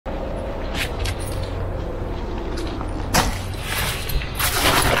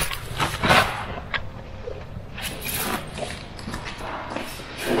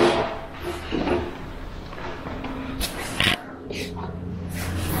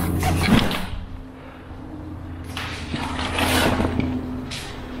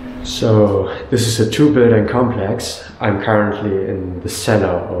So this is a two-building complex. I'm currently in the cellar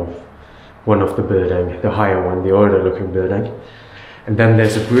of one of the building, the higher one, the older looking building. And then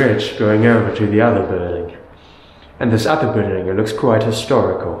there's a bridge going over to the other building. And this other building, it looks quite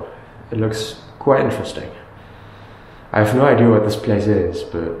historical. It looks quite interesting. I have no idea what this place is,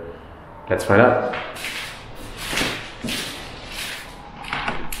 but let's find out.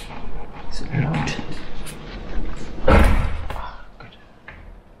 Is it locked?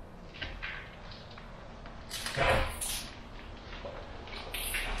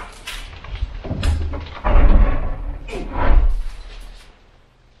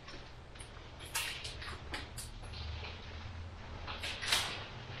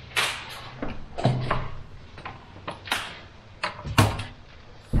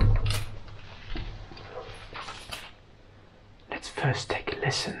 First take a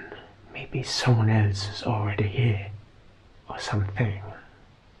listen. Maybe someone else is already here. Or something.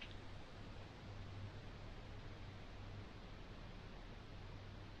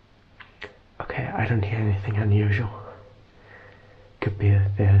 Okay, I don't hear anything unusual. Could be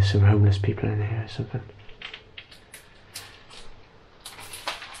there's some homeless people in here or something.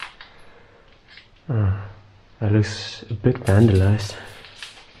 Oh, that looks a bit vandalized.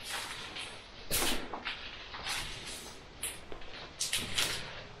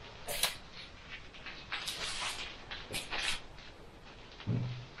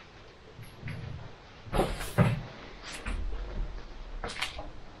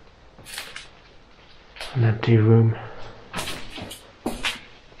 An empty room.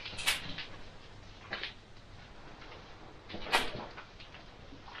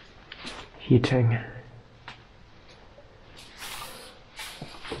 Heating.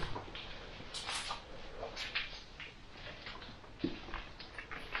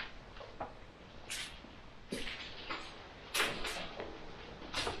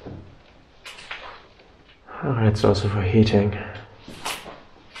 Oh, it's also for heating.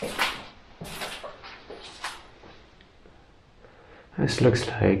 This looks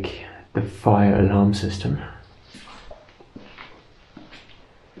like the fire alarm system.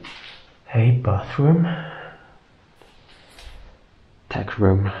 A bathroom. Tech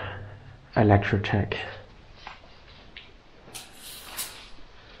room. Electrotech.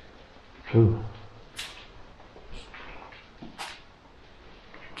 Ooh.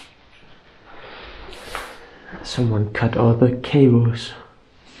 Someone cut all the cables.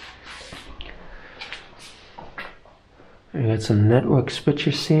 We got some network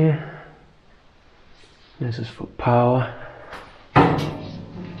switches here. This is for power.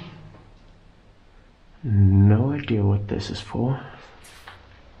 No idea what this is for.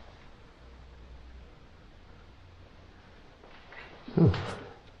 Ooh,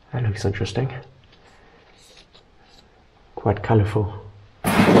 that looks interesting. Quite colorful.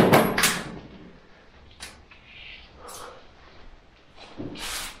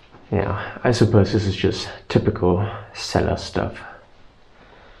 Yeah, I suppose this is just typical cellar stuff.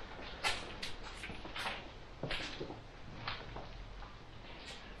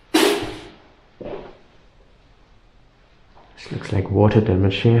 This looks like water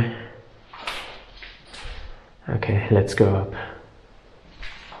damage here. Okay, let's go up.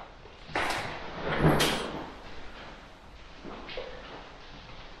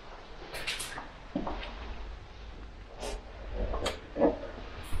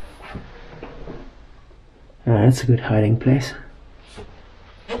 That's a good hiding place.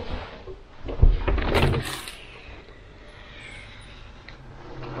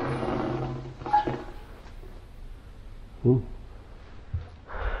 Ooh.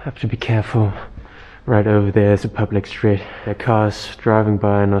 Have to be careful. Right over there is a public street. There are cars driving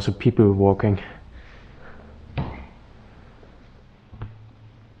by and also people walking.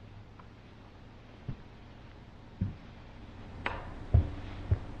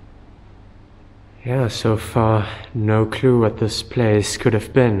 Yeah, so far no clue what this place could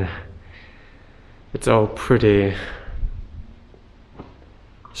have been. It's all pretty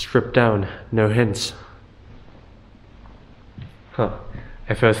stripped down, no hints. Huh.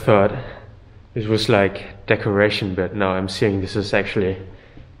 I first thought this was like decoration, but now I'm seeing this is actually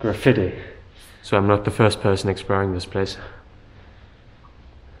graffiti. So I'm not the first person exploring this place.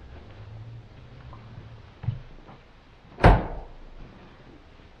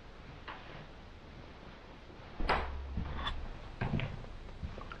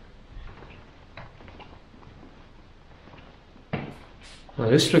 Well,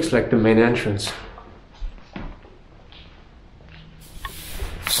 this looks like the main entrance.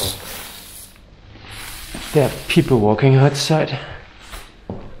 Oh. There are people walking outside.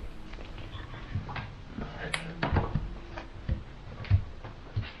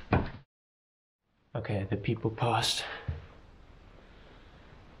 people past.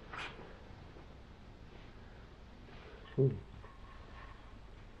 Ooh.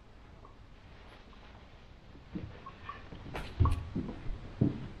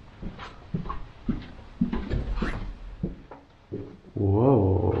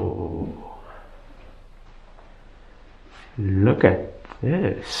 Whoa. Look at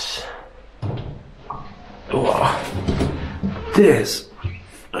this. Whoa.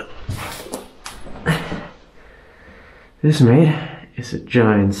 This, mate, is a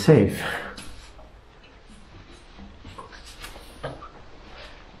giant safe.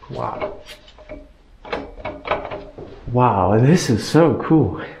 Wow. Wow, this is so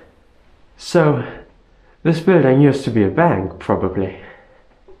cool. So, this building used to be a bank, probably.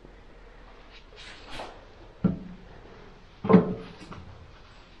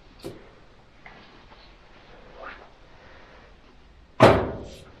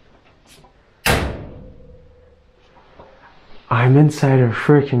 I'm inside a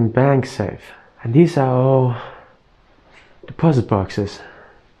freaking bank safe, and these are all deposit boxes.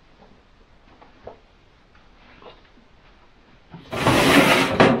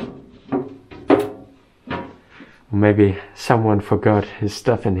 Maybe someone forgot his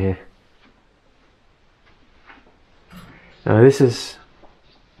stuff in here. Now this is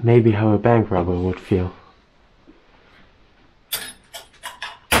maybe how a bank robber would feel.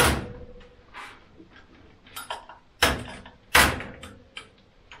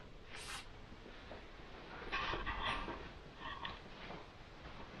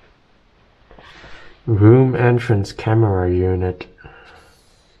 Room entrance camera unit.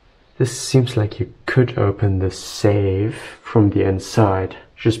 This seems like you could open the safe from the inside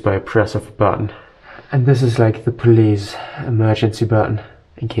just by a press of a button. And this is like the police emergency button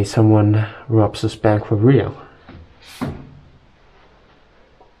in case someone robs this bank for real.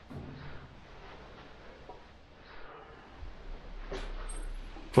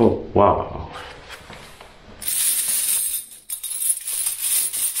 Oh, wow.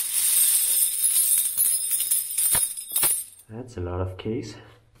 That's a lot of keys.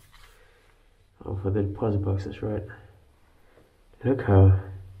 Oh, for the deposit boxes, right? Look how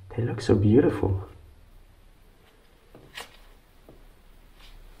they look so beautiful.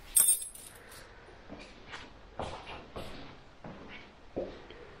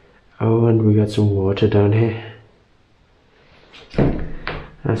 Oh, and we got some water down here.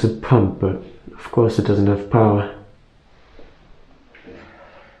 There's a pump, but of course it doesn't have power.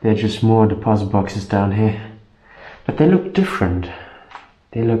 There are just more deposit boxes down here. But they look different.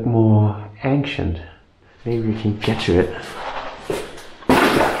 They look more ancient. Maybe we can get to it.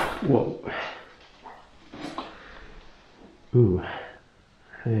 Whoa. Ooh.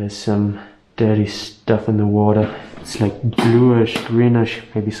 There's some dirty stuff in the water. It's like bluish, greenish,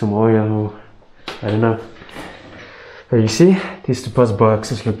 maybe some oil. I don't know. But you see, these deposit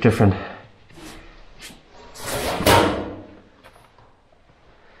boxes look different.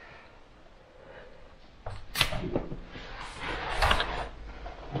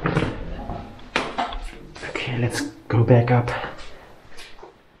 Okay, let's go back up.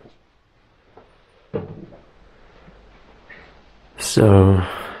 So,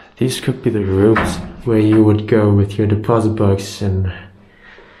 these could be the rooms where you would go with your deposit box and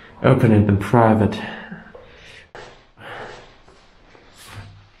open it in private.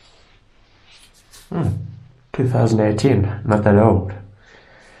 Hmm, 2018, not that old.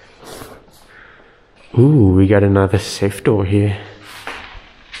 Ooh, we got another safe door here.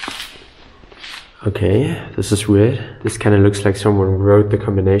 Okay, this is weird. This kind of looks like someone wrote the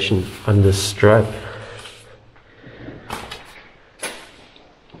combination on the strap.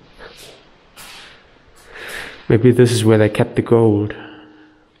 Maybe this is where they kept the gold.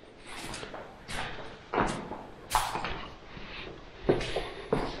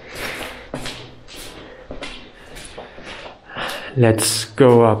 Let's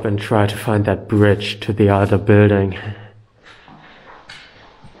go up and try to find that bridge to the other building.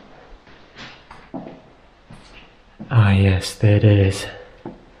 Ah yes, there it is.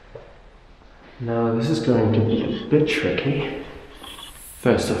 Now this is going to be a bit tricky.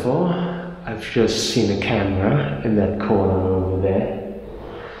 First of all, I've just seen a camera in that corner over there.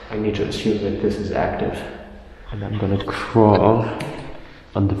 I need to assume that this is active. And I'm gonna crawl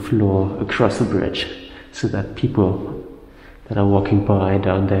on the floor across the bridge so that people that are walking by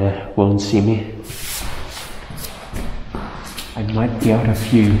down there won't see me. I might be out of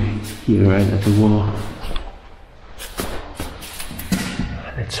view here right at the wall.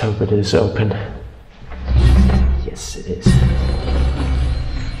 Let's hope it is open. Yes, it is.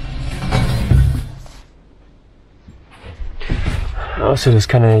 Also, this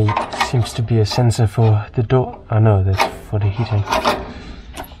kind of seems to be a sensor for the door. Oh no, that's for the heating.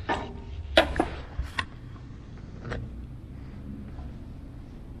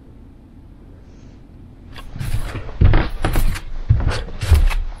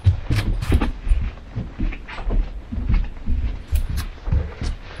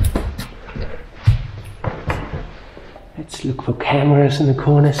 Let's look for cameras in the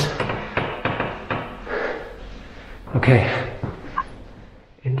corners. Okay.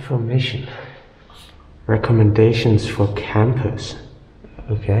 Information. Recommendations for campers.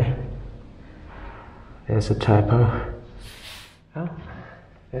 Okay. There's a typo. Oh,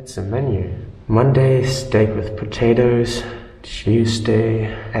 that's a menu. Monday, steak with potatoes. Tuesday,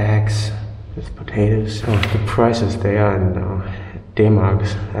 eggs with potatoes. Oh, the prices, they are in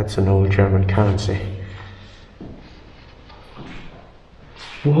D-marks. That's an old German currency.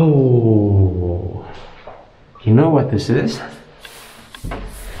 Whoa. You know what this is?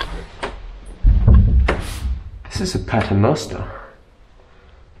 This is a paternoster.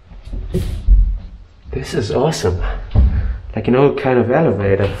 This is awesome. Like an old kind of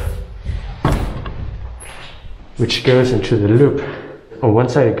elevator, which goes into the loop. On one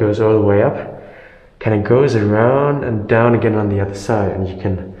side it goes all the way up, kind of goes around and down again on the other side, and you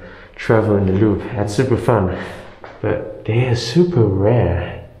can travel in the loop. That's super fun. But they are super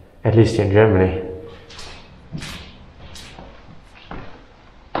rare, at least in Germany.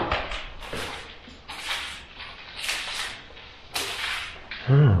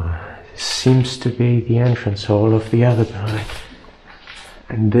 Oh, this seems to be the entrance hall of the other building.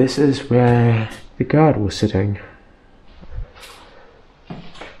 And this is where the guard was sitting.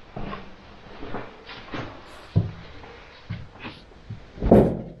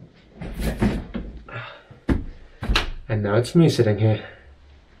 And now it's me sitting here.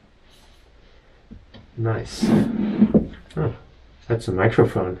 Nice. Oh, that's a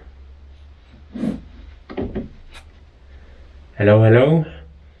microphone. Hello, hello.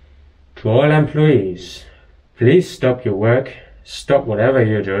 To all employees, please stop your work, stop whatever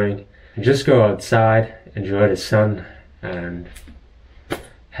you're doing, and just go outside, enjoy the sun, and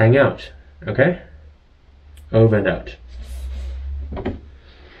hang out, okay? Over and out.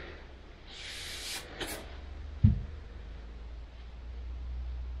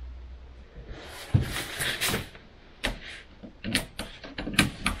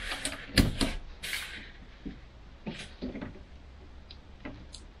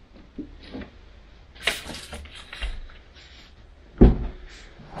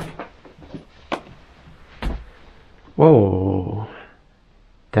 Whoa,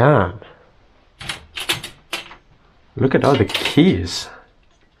 damn. Look at all the keys.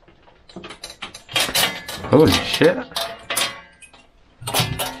 Holy shit.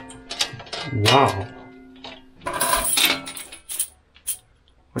 Wow.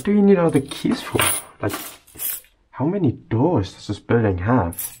 What do you need all the keys for? Like, how many doors does this building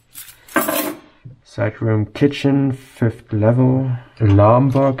have? Side room, kitchen, 5th level, alarm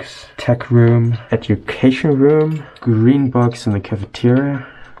box, tech room, education room, green box in the cafeteria.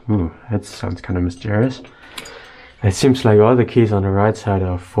 Ooh, that sounds kind of mysterious. It seems like all the keys on the right side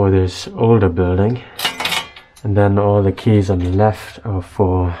are for this older building, and then all the keys on the left are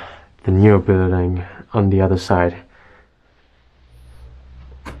for the newer building on the other side.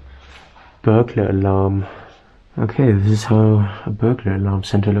 Burglar alarm. Okay, this is how a burglar alarm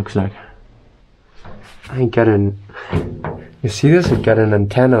center looks like. I got an, you see this? I got an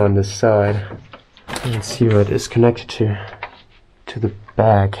antenna on this side. Let's see what it is connected to the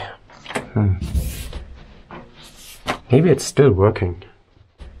bag. Maybe it's still working.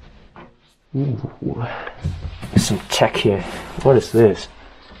 Ooh, there's some tech here. What is this?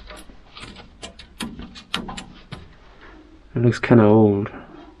 It looks kind of old.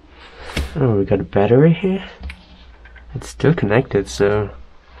 Oh, we got a battery here. It's still connected, so.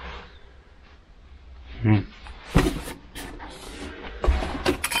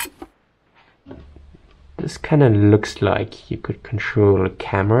 This kind of looks like you could control a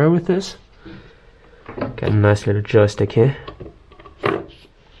camera with this. Got a nice little joystick here. There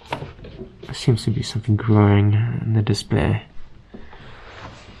seems to be something growing in the display.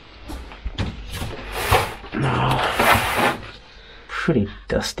 Oh, pretty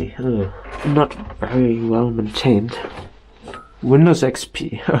dusty. Oh, not very well maintained. Windows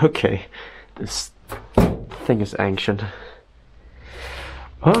XP. Okay, this thing is ancient.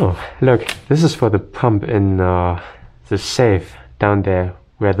 Oh, look, this is for the pump in the safe down there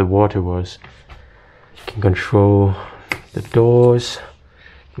where the water was. You can control the doors,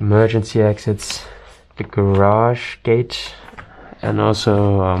 the emergency exits, the garage gate, and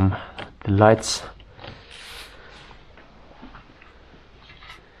also the lights.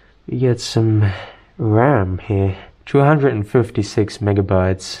 We get some RAM here, 256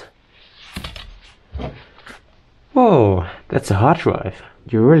 megabytes. Whoa, that's a hard drive.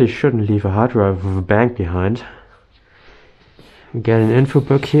 You really shouldn't leave a hard drive with a bank behind. We get an info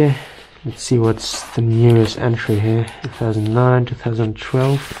book here. Let's see what's the newest entry here. 2009,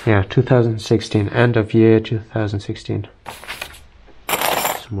 2012. Yeah, 2016, end of year 2016.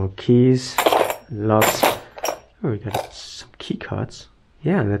 Some more keys, locks. Oh, we got some key cards.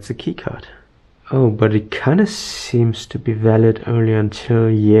 Yeah, that's a key card. Oh, but it kind of seems to be valid only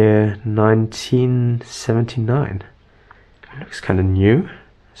until year 1979. It looks kind of new.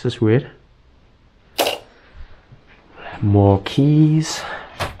 This is weird. More keys.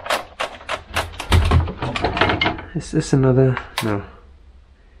 Is this another? No.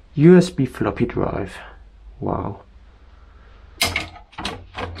 USB floppy drive. Wow.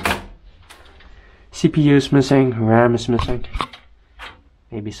 CPU is missing, RAM is missing.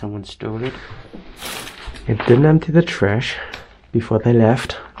 Maybe someone stole it. It didn't empty the trash before they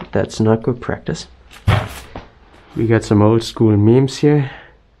left. That's not good practice. We got some old school memes here.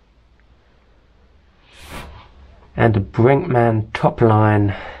 And a Brinkmann top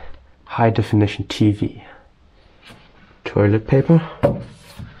line high definition TV. Toilet paper.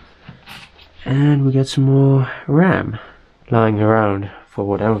 And we got some more RAM lying around for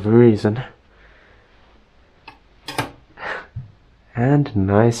whatever reason. And a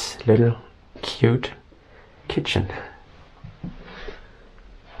nice little cute kitchen.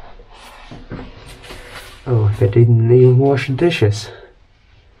 Oh, they didn't even wash the dishes.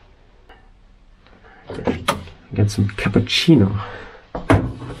 Get some cappuccino.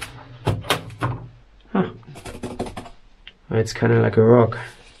 Huh. It's kind of like a rock.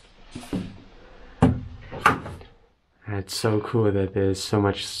 It's so cool that there's so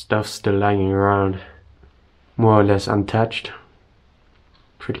much stuff still lying around, more or less untouched.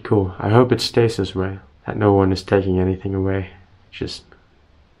 Pretty cool. I hope it stays this way, that no one is taking anything away, just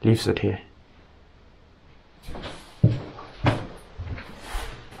leaves it here.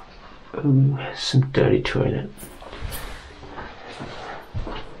 Oh, some dirty toilet.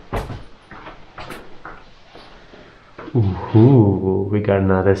 Ooh, we got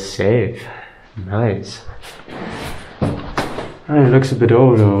another safe. Nice. Oh, it looks a bit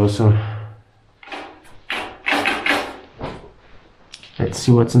older also. Let's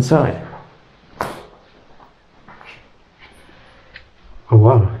see what's inside. Oh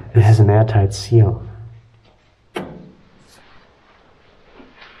wow, it has an airtight seal.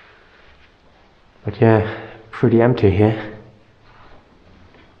 But yeah, pretty empty here.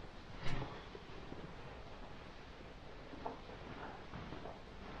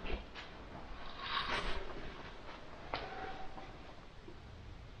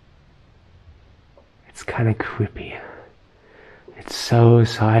 It's kind of creepy. It's so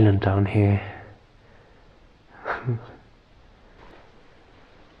silent down here.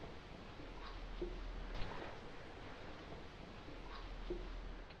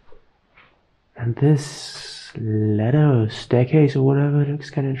 And this ladder or staircase or whatever looks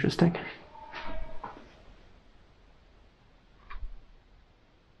kind of interesting.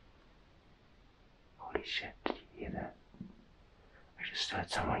 Holy shit, did you hear that? I just heard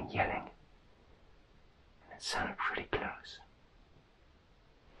someone yelling. And it sounded pretty close.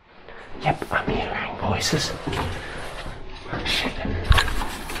 Yep, I'm hearing voices. Oh shit.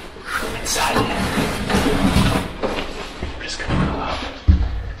 From inside here. I'm just gonna go up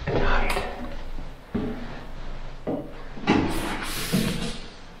and hide.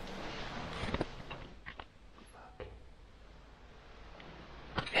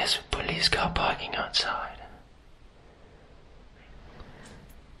 There's a police car parking outside.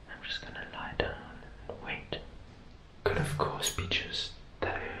 I'm just gonna lie down and wait. Could of course be just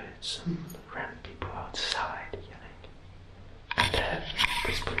that I heard some random people outside yelling. And then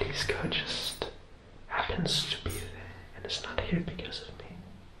this police car just happens to be there and it's not here because of me.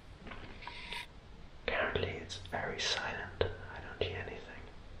 Currently it's very silent. I don't hear anything.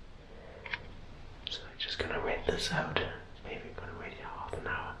 So I'm just gonna wait this out. Maybe I'm gonna wait half an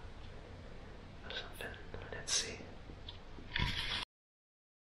hour or something. Let's see.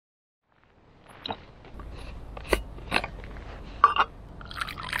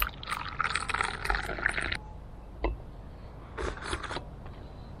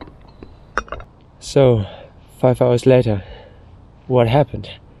 So, 5 hours later, what happened?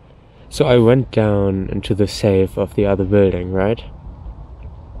 So I went down into the safe of the other building, right?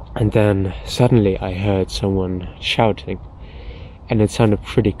 And then suddenly I heard someone shouting, and it sounded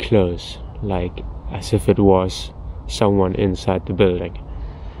pretty close, like as if it was someone inside the building.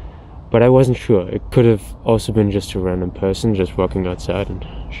 But I wasn't sure. It could have also been just a random person just walking outside and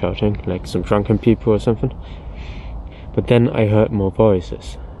shouting, like some drunken people or something. But then I heard more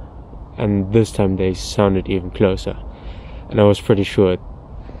voices, and this time they sounded even closer, and I was pretty sure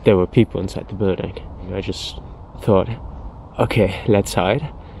there were people inside the building. I just thought, okay, let's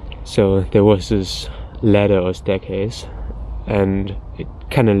hide. So there was this ladder or staircase, and it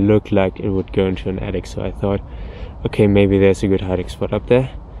kind of looked like it would go into an attic, so I thought, okay, maybe there's a good hiding spot up there.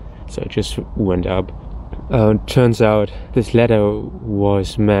 So I just went up. Turns out this ladder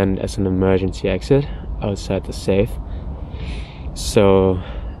was meant as an emergency exit outside the safe. So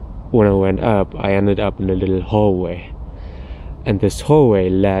when I went up, I ended up in a little hallway, and this hallway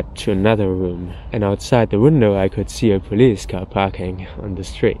led to another room, and outside the window I could see a police car parking on the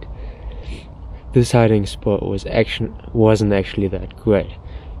street. This hiding spot wasn't actually that great,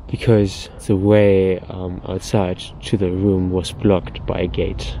 because the way outside to the room was blocked by a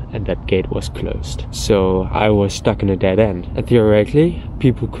gate, and that gate was closed. So I was stuck in a dead end, and theoretically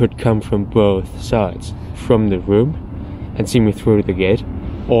people could come from both sides, from the room and see me through the gate,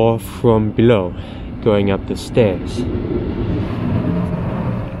 or from below, going up the stairs.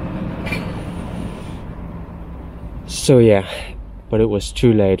 So yeah, but it was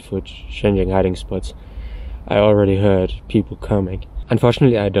too late for changing hiding spots. I already heard people coming.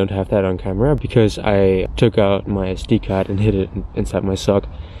 Unfortunately, I don't have that on camera because I took out my SD card and hid it inside my sock,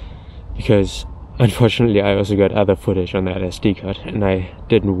 because unfortunately I also got other footage on that SD card, and I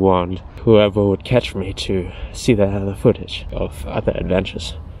didn't want whoever would catch me to see that other footage of other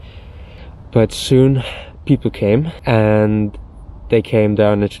adventures. But soon people came, and they came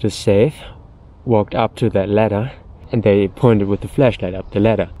down into the safe, walked up to that ladder, and they pointed with the flashlight up the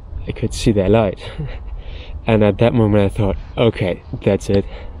ladder. I could see their light. And at that moment I thought, okay, that's it.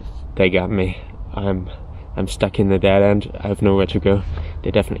 They got me. I'm stuck in the dead end. I have nowhere to go.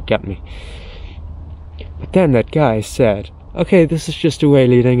 They definitely got me. But then that guy said, okay, this is just a way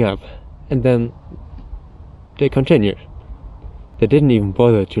leading up. And then they continued. They didn't even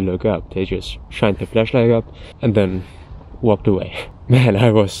bother to look up. They just shined the flashlight up and then walked away. Man,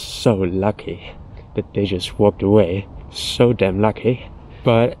 I was so lucky that they just walked away. So damn lucky.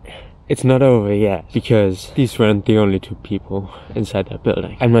 But it's not over yet, because these weren't the only two people inside that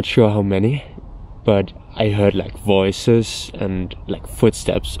building. I'm not sure how many, but I heard like voices and like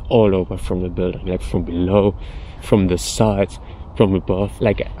footsteps all over from the building, like from below, from the sides, from above.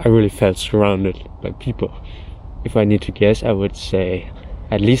 Like I really felt surrounded by people. If I need to guess, I would say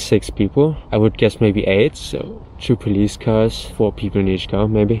at least 6 people. I would guess maybe 8, so 2 police cars, 4 people in each car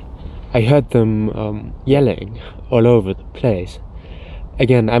maybe. I heard them yelling all over the place.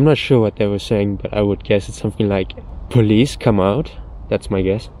 Again, I'm not sure what they were saying, but I would guess it's something like, police, come out. That's my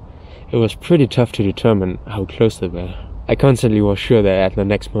guess. It was pretty tough to determine how close they were. I constantly was sure that at the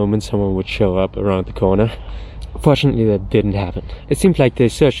next moment someone would show up around the corner. Fortunately, that didn't happen. It seemed like they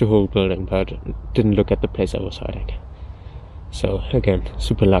searched the whole building, but didn't look at the place I was hiding. So, again,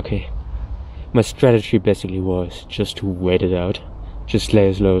 super lucky. My strategy basically was just to wait it out. Just lay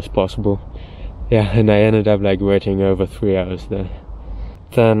as low as possible. Yeah, and I ended up like waiting over 3 hours there.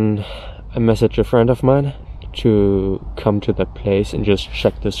 Then I messaged a friend of mine to come to that place and just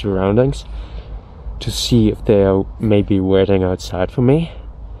check the surroundings to see if they are maybe waiting outside for me.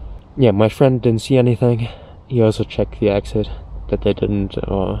 Yeah, my friend didn't see anything. He also checked the exit, that they didn't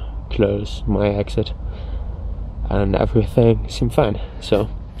close my exit, and everything seemed fine. So,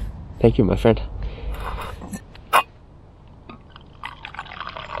 thank you, my friend.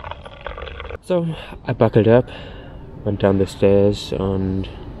 So, I buckled up, went down the stairs, and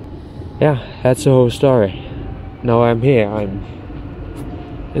yeah, that's the whole story. Now I'm here, I'm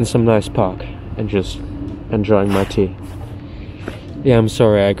in some nice park and just enjoying my tea. Yeah, I'm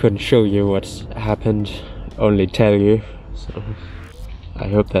sorry I couldn't show you what's happened, only tell you, so I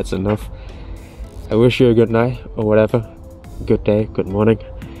hope that's enough. I wish you a good night or whatever, good day, good morning.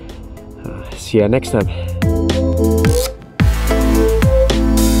 See ya next time.